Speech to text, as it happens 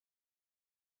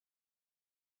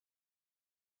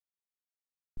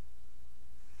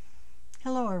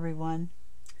Hello everyone.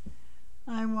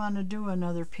 I want to do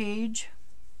another page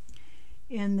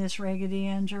in this Raggedy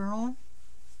Ann journal.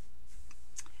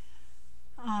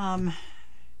 I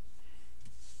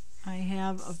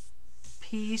have a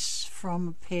piece from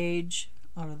a page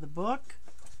out of the book,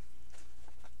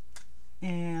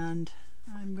 and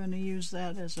I'm going to use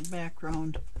that as a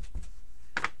background.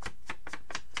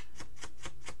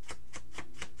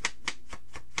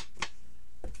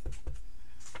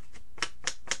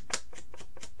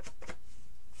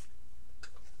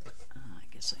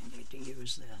 I need to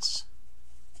use this.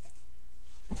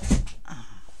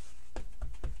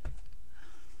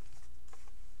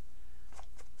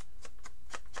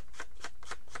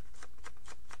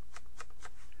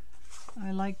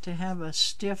 I like to have a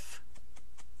stiff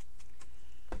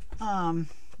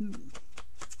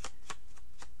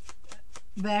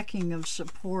backing of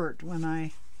support when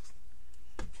I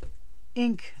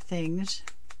ink things,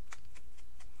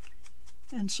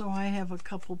 and so I have a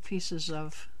couple pieces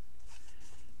of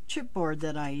chipboard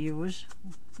that I use.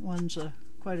 One's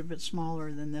quite a bit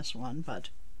smaller than this one, but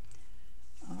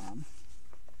I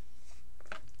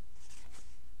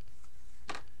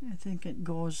think it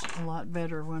goes a lot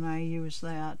better when I use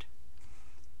that.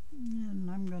 And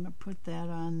I'm going to put that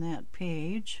on that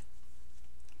page.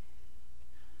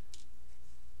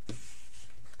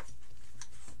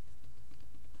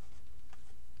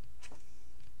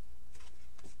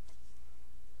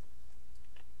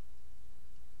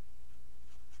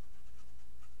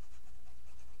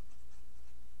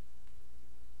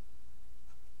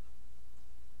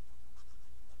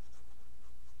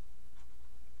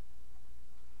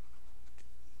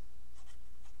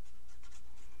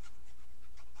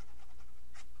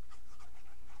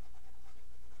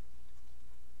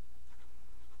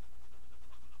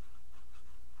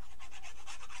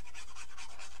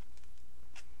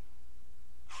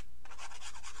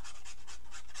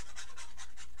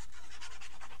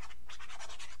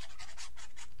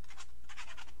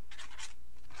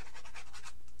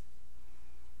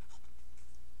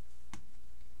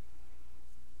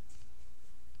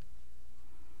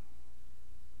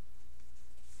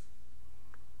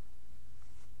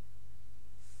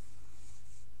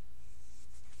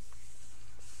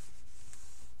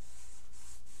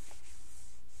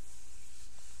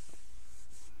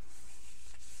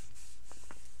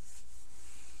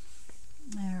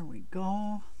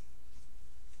 Go.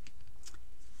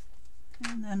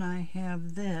 And then I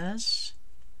have this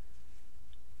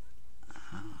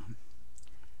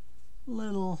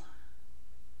little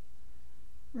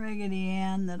Raggedy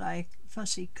Ann that I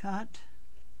fussy cut.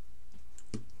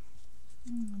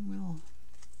 And we'll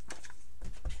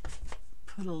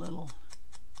put a little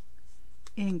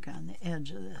ink on the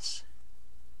edge of this.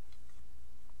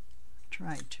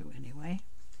 Try to anyway.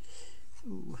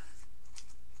 Ooh.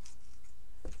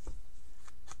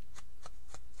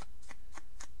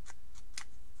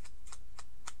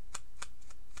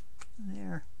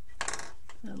 There,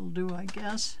 that'll do, I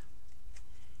guess.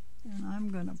 And I'm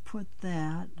going to put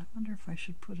that, I wonder if I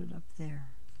should put it up there.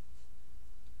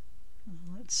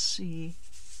 Let's see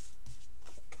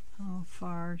how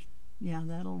far, yeah,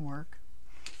 that'll work.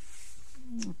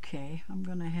 Okay, I'm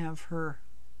going to have her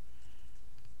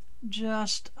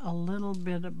just a little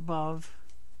bit above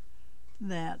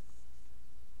that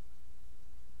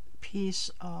piece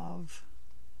of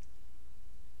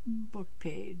book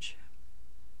page.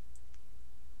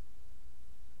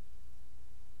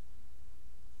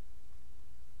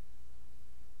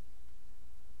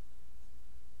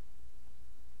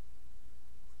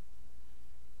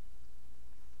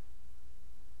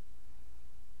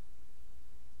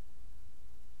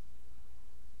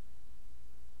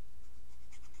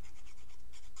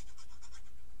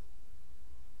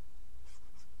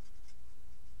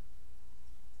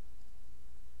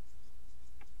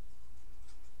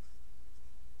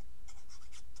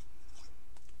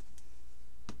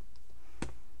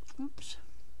 Oops.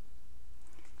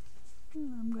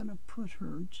 And I'm going to put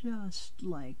her just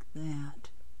like that,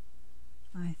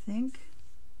 I think.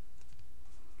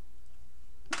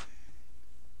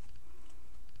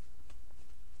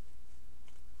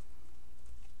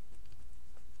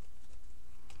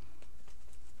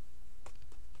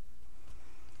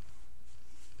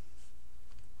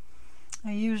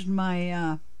 I used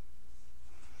my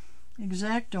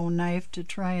X-Acto knife to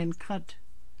try and cut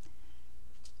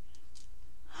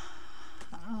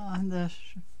the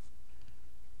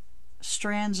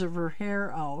strands of her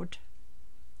hair out.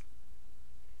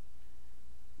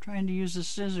 Trying to use the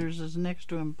scissors is next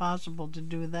to impossible to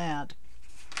do that.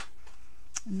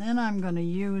 And then I'm going to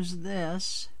use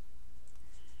this.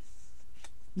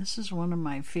 This is one of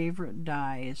my favorite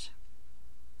dies.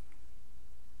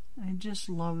 I just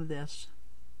love this.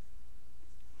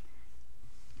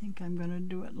 I think I'm going to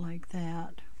do it like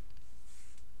that.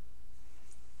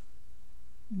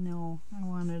 No, I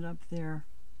want it up there.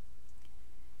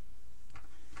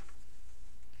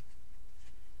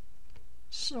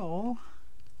 So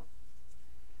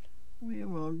we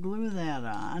will glue that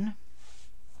on.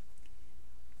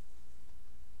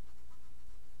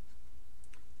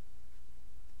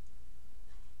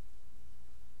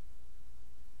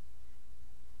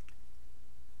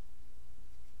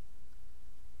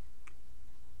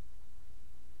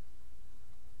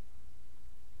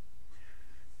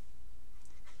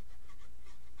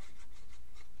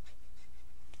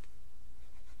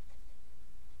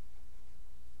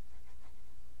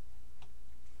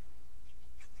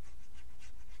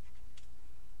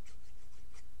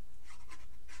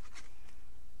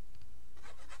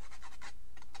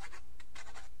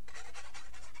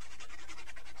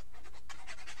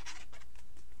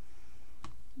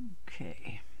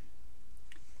 Okay,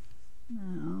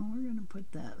 now we're going to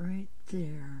put that right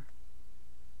there.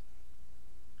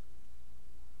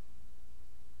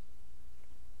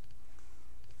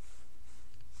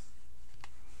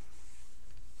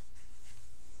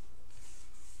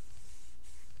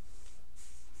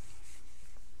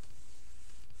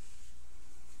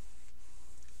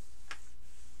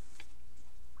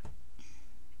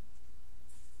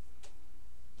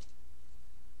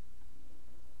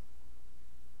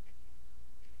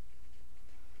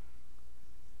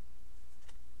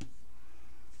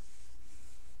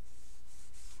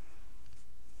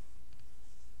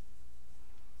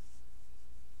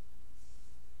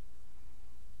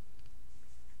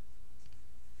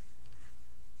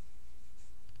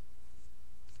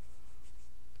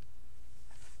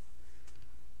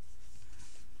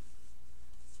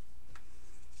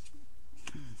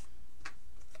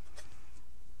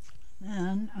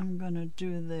 Then I'm going to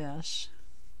do this.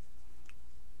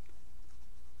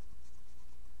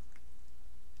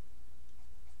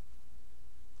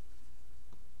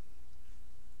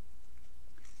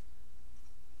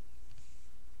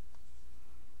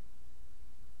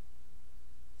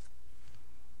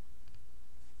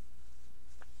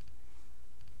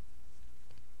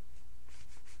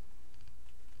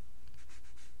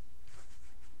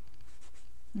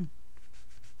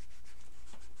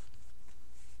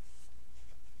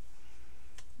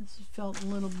 This felt a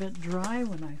little bit dry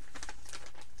when I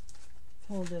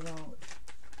pulled it out.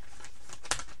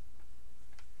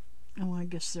 Oh, I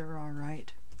guess they're all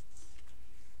right.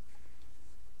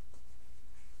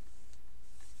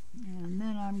 And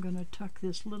then I'm going to tuck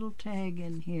this little tag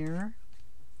in here,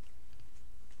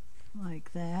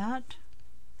 like that.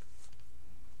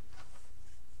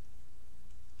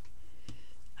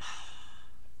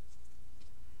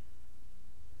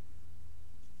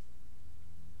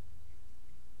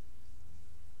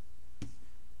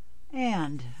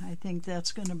 And I think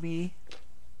that's going to be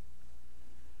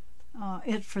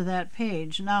it for that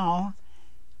page. Now,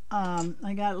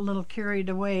 I got a little carried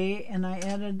away and I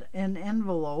added an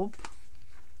envelope,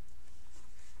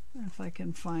 if I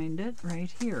can find it,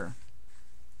 right here.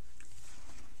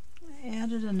 I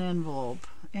added an envelope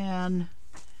and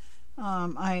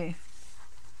I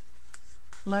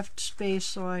left space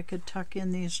so I could tuck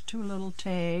in these two little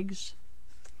tags.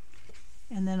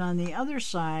 And then on the other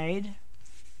side,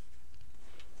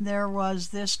 there was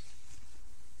this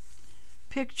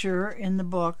picture in the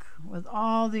book with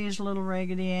all these little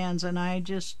Raggedy Anns, and I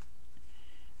just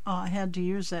had to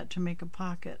use that to make a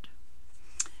pocket.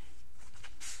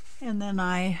 And then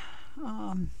I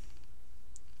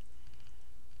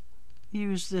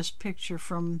used this picture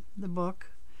from the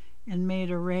book and made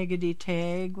a Raggedy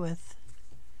tag with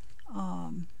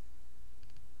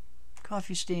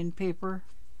coffee stain paper,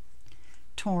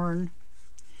 torn,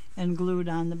 and glued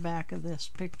on the back of this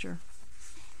picture.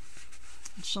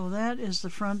 So that is the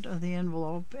front of the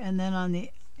envelope, and then on the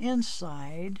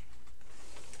inside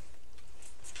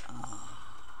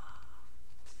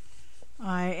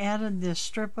I added this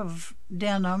strip of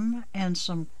denim and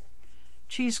some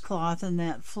cheesecloth and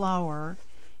that flower,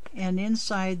 and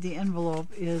inside the envelope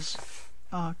is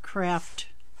a craft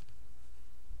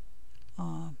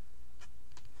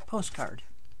postcard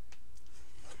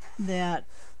that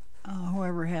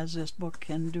whoever has this book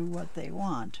can do what they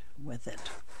want with it.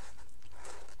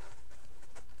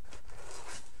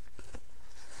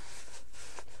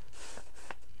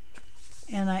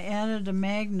 And I added a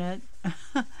magnet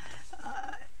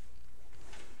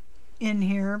in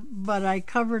here, but I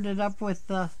covered it up with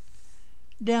the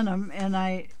denim, and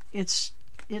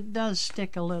it does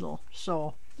stick a little,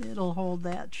 so it'll hold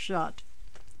that shut.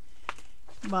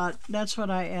 But that's what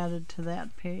I added to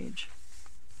that page.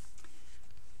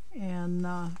 And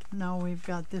now we've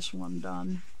got this one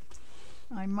done.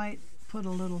 I might put a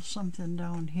little something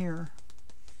down here.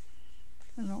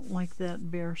 I don't like that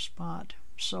bare spot,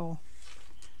 so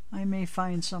I may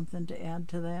find something to add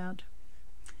to that.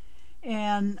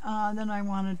 And then I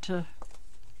wanted to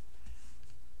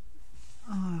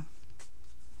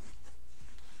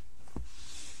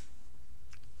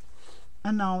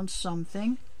announce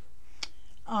something.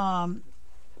 I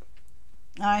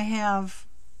have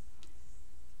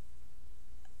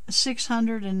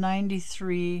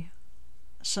 693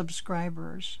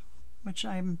 subscribers, which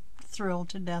I'm thrilled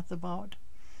to death about.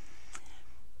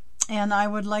 And I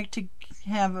would like to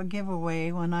have a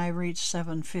giveaway when I reach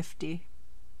 750.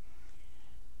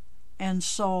 And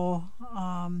so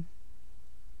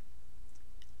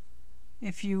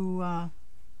if you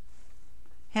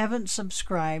haven't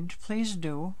subscribed, please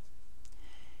do.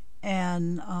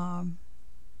 And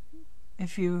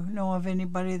if you know of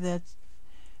anybody that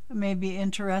may be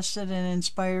interested and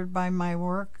inspired by my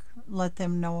work, let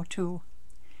them know too.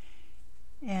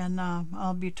 And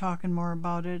I'll be talking more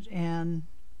about it and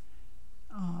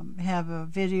have a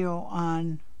video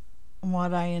on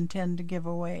what I intend to give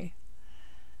away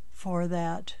for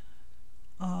that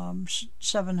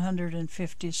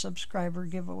 750 subscriber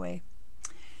giveaway.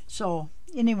 So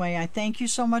anyway, I thank you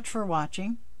so much for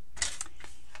watching,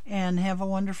 and have a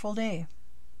wonderful day.